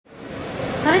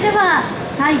それでは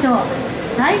再度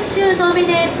最終ノミ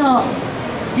ネート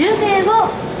10名を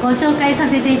ご紹介さ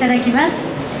せていただきます。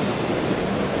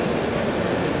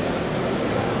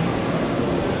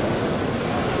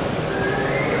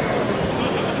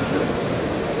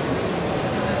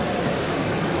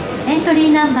エントリ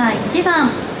ーナンバー1番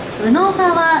宇野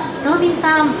沢ひとみ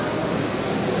さん、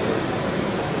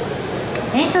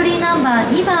エントリーナンバー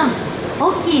2番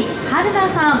沖春菜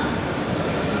さん、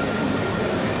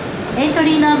エント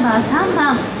リーナンバー3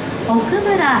番奥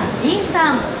村凛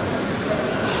さん、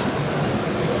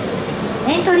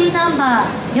エントリーナンバ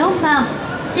ー4番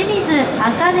清水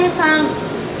茜さん、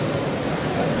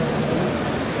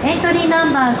エントリーナ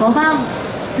ンバー5番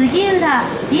杉浦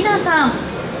里奈さん、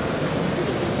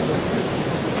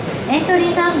エントリ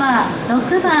ーナンバー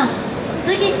6番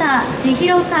杉田千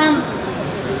尋さん、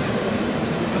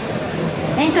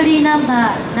エントリーナン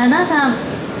バー7番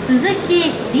鈴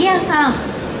木里也さん、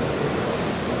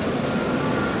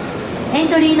エン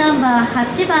トリーナンバー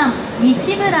8番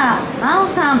西村真央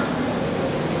さん、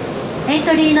エン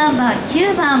トリーナンバー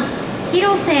9番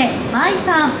廣瀬麻伊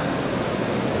さん、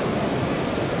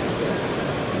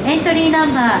エントリーナ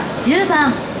ンバー10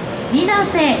番水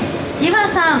瀬千和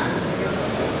さん、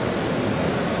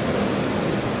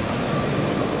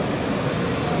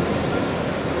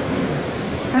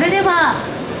それでは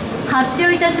発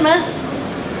表いたします。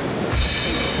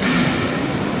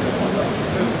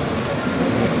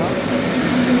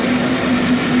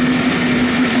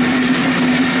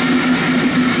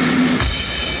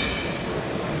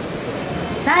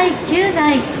第9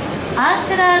代アン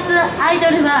クラーズアイド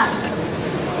ルは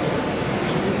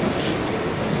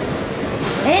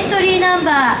エントリーナン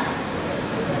バ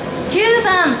ー9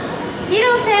番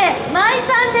広瀬麻衣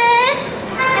さんです。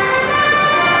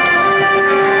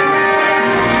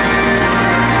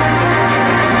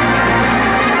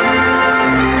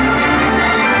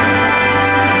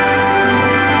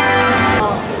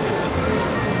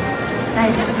第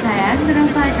8代アンクラ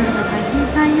ーズアイドルの滝井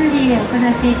さんより行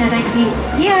っていただき、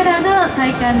ティアラの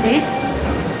体感です。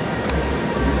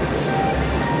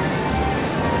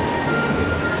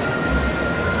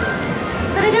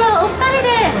それではお二人で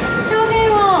正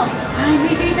面を、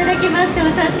向いていただきまして、お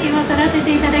写真を撮らせ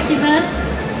ていただきます。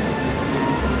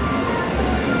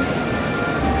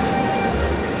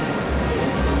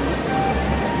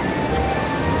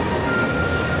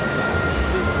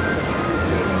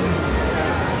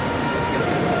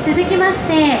続きまし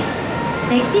て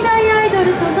歴代アイド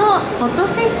ルとのフォト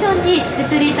セッションに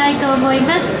移りたいと思い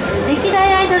ます。歴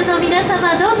代アイドルの皆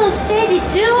様、どうぞステージ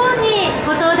中央に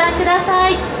ご登壇くださ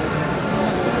い。は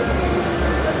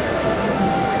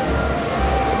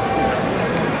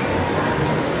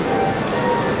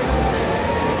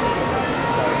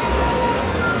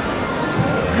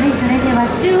い、それでは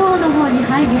中央の方に、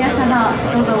皆様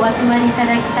どうぞお集まりいた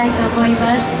だきたいと思い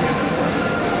ます。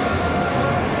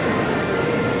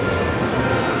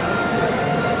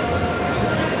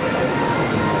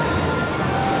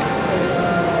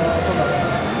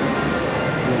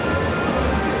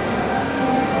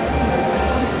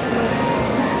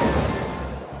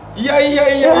いや、あ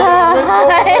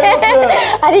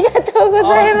りがとうご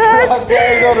ざいます。アイ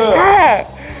ドル、は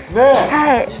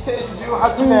い、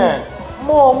 2018年、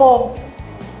も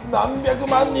う何百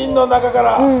万人の中か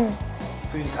ら、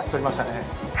ついに勝ち取りましたね。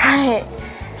はい。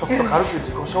ちょっと軽く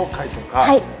自己紹介とか。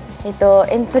はい。エン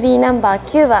トリーナンバー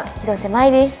9番広瀬麻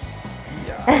衣です。い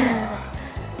や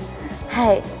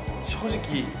はい。正直、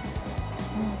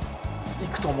行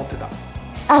くと思ってた。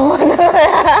本当だ。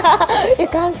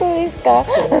感想ですか。は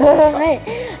い。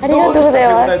ありがとうござい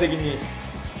ます。具体的に。い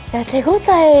や、手応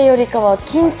えよりかは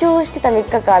緊張してた3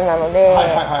日間なので。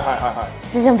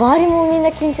でも周りもみんな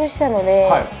緊張してたの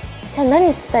で。じゃあ何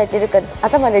伝えてるか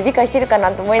頭で理解してるか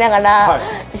なと思いながら、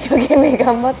一生懸命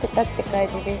頑張ってたって感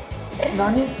じです。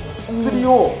何釣り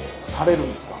をされる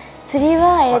んですか。釣り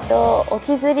は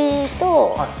沖釣り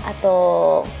と、あ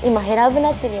と今ヘラブ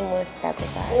ナ釣りもしたこ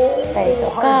とあったり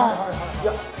とか。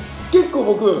結構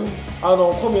僕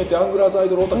こう見えてアングラーズアイ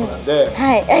ドルオタクなんで、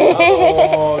だ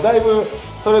いぶ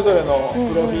それぞれの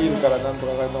プロフィールからなんと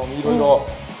かのいろいろ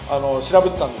調べ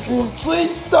てたんですけど、ツイッ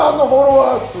ターのフォロ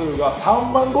ワー数が3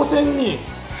万5,000人、イ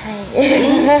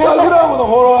ンスタグラムの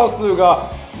フォロワー数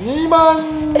が2万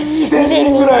2,000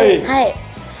人ぐらい、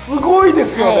すごいで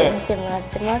すよね。見てもらっ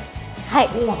てます。そ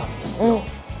うなんですよ。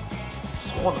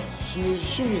そうなんです。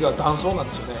趣味が男装なん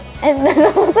ですよね。そ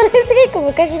れ結構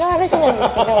昔の話なんです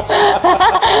けど。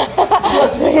詳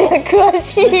しいでしょ。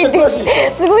詳しい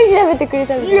です。すごい調べてくれ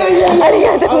たんです。いやいやいや、あり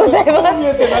がとうございます。こう見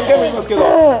えて何回も言いますけ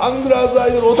ど、アングラーズア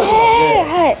イドルオタクなんで、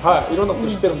はい、いろんなこと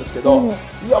知ってるんですけど、い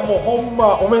やもうほん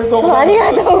まおめでとうございます。あり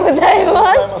がとうござい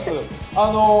ます。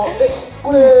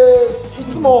これい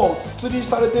つも釣り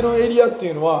されてるエリアって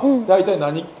いうのは大体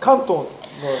何、関東の？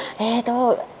い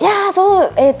やそ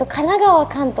う、神奈川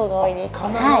関東が多いです。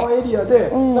神奈川エリアで、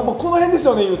もうこの辺です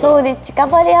よね、言うと。そうです。近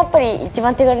場でやっぱり一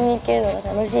番手軽に行けるのが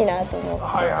楽しいなと思う。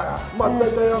はいはいはい。まあ大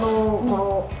体こ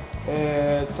のチ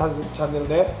ャンネル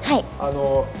で、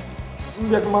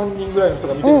300万人ぐらいの人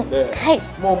が見てるんで、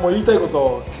もう言いたいこ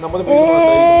と何もでも言ってもらった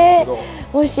らいいと思う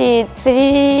んですけど、もし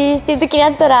釣りしてる時にあ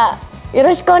ったらよ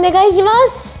ろしくお願いしま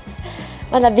す。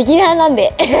まだビギナーなん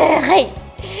ではい。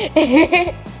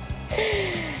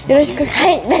よろしく、は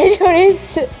い、大丈夫で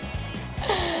す。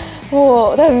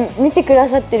もう多分見てくだ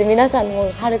さってる皆さんの方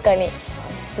がはるかに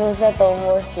上手だと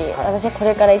思うし、私はこ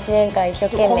れから1年間一生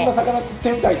懸命。こんな魚釣っ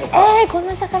てみたいとか。こん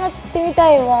な魚釣ってみ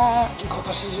たいわ。今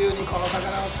年中にこの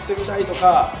魚を釣ってみたいと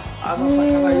か、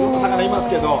魚いろんな魚います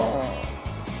けど、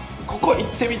ここ行っ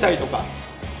てみたいとか。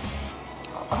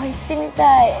ここ行ってみ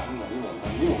たい。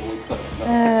何も思いつかない。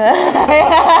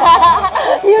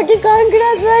いや結構アングラ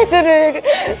ーズアイドル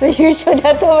の優勝で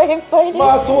頭いっぱいで。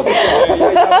まあそうですよね。い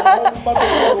やいや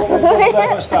ほんまにおめでとうござい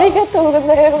ました。ありがとうございま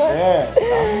す。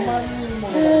何万人も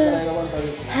の中から選ばれたわけ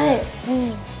ですもんね。はい。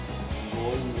す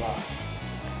ごいわ。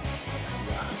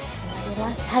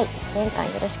はい、1年間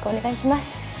よろしくお願いしま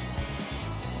す。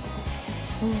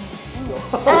スノーボ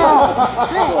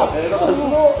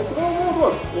ード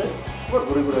は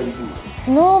どれぐらい行くの？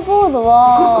スノーボード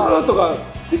はくるくるとか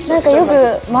なんかよ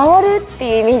く回るっ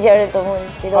ていうイメージあると思うんで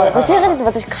すけど、どちらかというと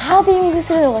私カービング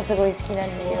するのがすごい好きなん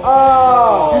ですよ。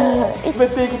滑っ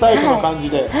ていくタイプの感じ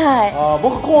で。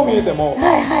僕こう見えても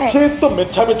スケートめ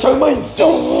ちゃめちゃうまいんです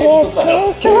よ。ス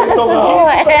ケ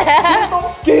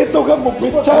ートがもうめ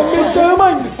ちゃめちゃうま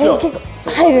いんですよ。結構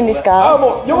入るんですか？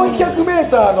もう400メー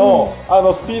ターの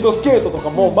スピードスケートとか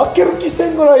もう負ける気せ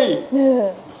んぐらい。400メ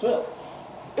ー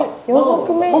ター。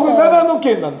僕長野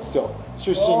県なんですよ。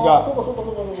出身が。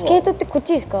スケートってこっ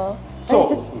ちですか？そう。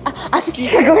あっち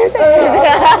か、ごめんなさい。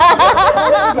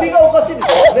振りがおかしいです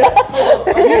よね。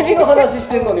雪の話し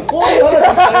てるのにこういう話にな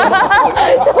る。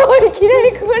そういきな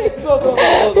りここに。びっ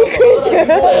くりしまし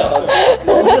た。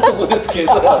なんでそこでスケー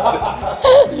トやっ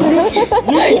て。雪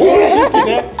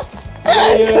ね。いや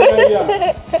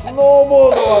スノー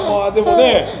ボードはでも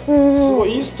ね、すご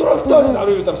いインストラクターにな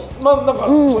る言うたら、なんか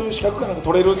そういう資格かなんか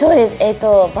取れる。そうです。バ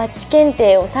ッジ検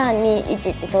定を3、2、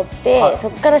1って取って、そ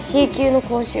こから C 級の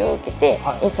講習を受けて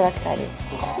インストラクターです。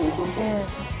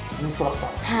インストラクター。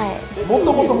はい。も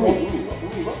ともと海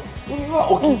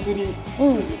は沖釣り。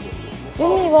海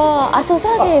は阿蘇サ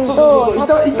ーフィンと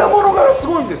いたものがす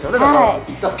ごいんですよね。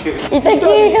板系がすごい好きで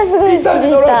した。板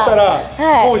に乗らしたら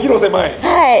もう広瀬前。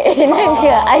はい。なん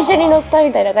か愛車に乗った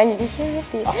みたいな感じで一緒になっ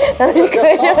て楽しく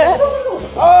やりました。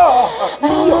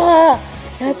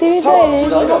やってみたいで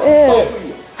す。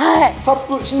はい。サッ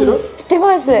プ知ってる？知って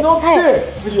ます。乗って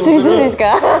釣りをする。釣りするんです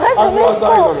か？アングラーズ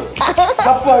アイドル。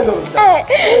サップアイドルみたいな。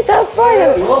サップアイド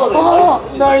ル。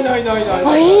ない。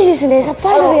いいですね。サップ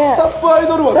アイドル。サップアイ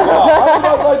ドルはさ、アング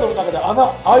ラーズアイドルの中で穴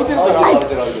開いてるから。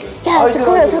じゃあそ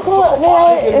こ狙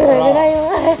い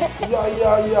ます。い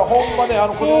やほんまね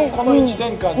この1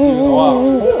年間っていうのは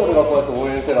俺がこうやって応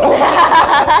援してな。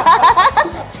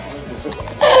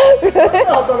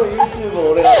あとの YouTube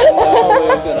を俺が応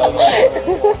援してな。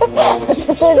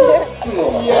そう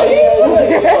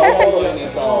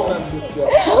なんですよ。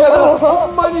だから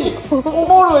ほんまにお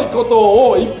もろいこと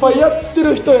をいっぱいやって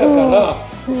る人やから。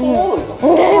す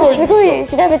ごい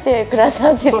調べてくだ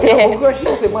さってて、僕は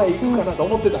広瀬前行くかなと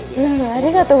思ってたんで。あ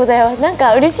りがとうございます。なん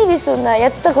か嬉しいです。そんなや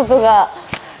ってたことが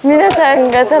皆さ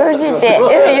んが楽しいって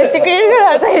言ってくれるの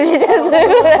は大事です。10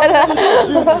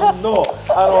人の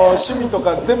趣味と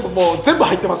か全部入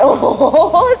ってますから。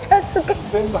さすが。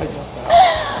全部入ってますから。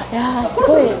いやす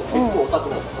ごい。結構オタ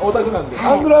クなんです。オタクなんで、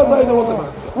アングラーズアイドルオタクな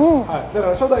んですよ。だか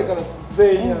ら初代から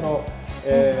全員いろん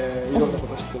なこ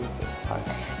と知ってるんで。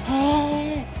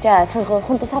じゃあそこ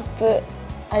本当サップ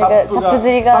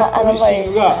釣りがフィッシ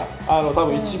ングが多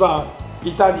分一番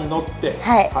板に乗って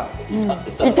板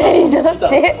に乗っ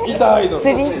て板アイドル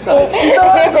釣りして板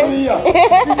アイドルいいやん。板ア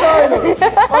イドル。雪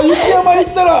山行っ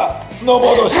たらスノー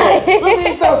ボードして海に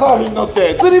行ったらサーフィン乗っ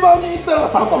て釣り場に行ったら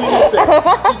サップに乗って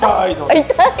板アイドル。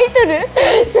板アイドル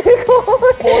すごい。も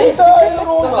う板アイド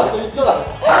ル王者と一緒だ。そ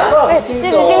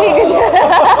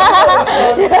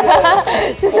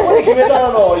こで決め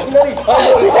たのいきなり板アイ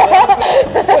ドル。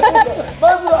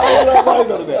まずはアングラーズアイ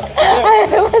ドルで。ま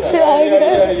ずはアングラ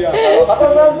ーズ。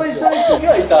畑さんと一緒に行くときは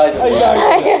はいたアイドル。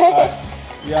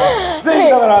いや、ぜひ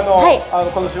だから今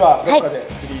年はどっかで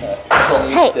釣り一緒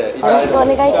にはい、よろしくお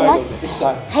願いします。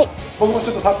はい、僕もち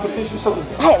ょっとサップ練習しとく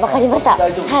んで。はい、わかりました。はい、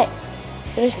よ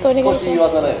ろしくお願いします。腰言わ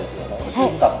さないですよね。は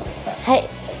い。はい。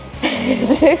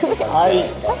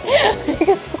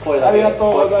ありがと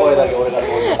うございます。声だけ俺から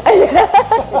こ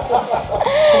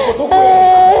こどこ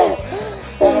や。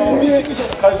ミュージックショ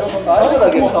ーの会場の。あれだ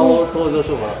け顔登場し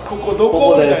ようかな。ここど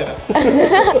こみたいな。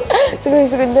すごい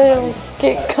すごい、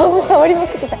顔も触りま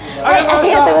くっちゃった。はい、あ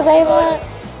りがとうございます。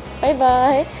バイ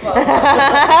バイ。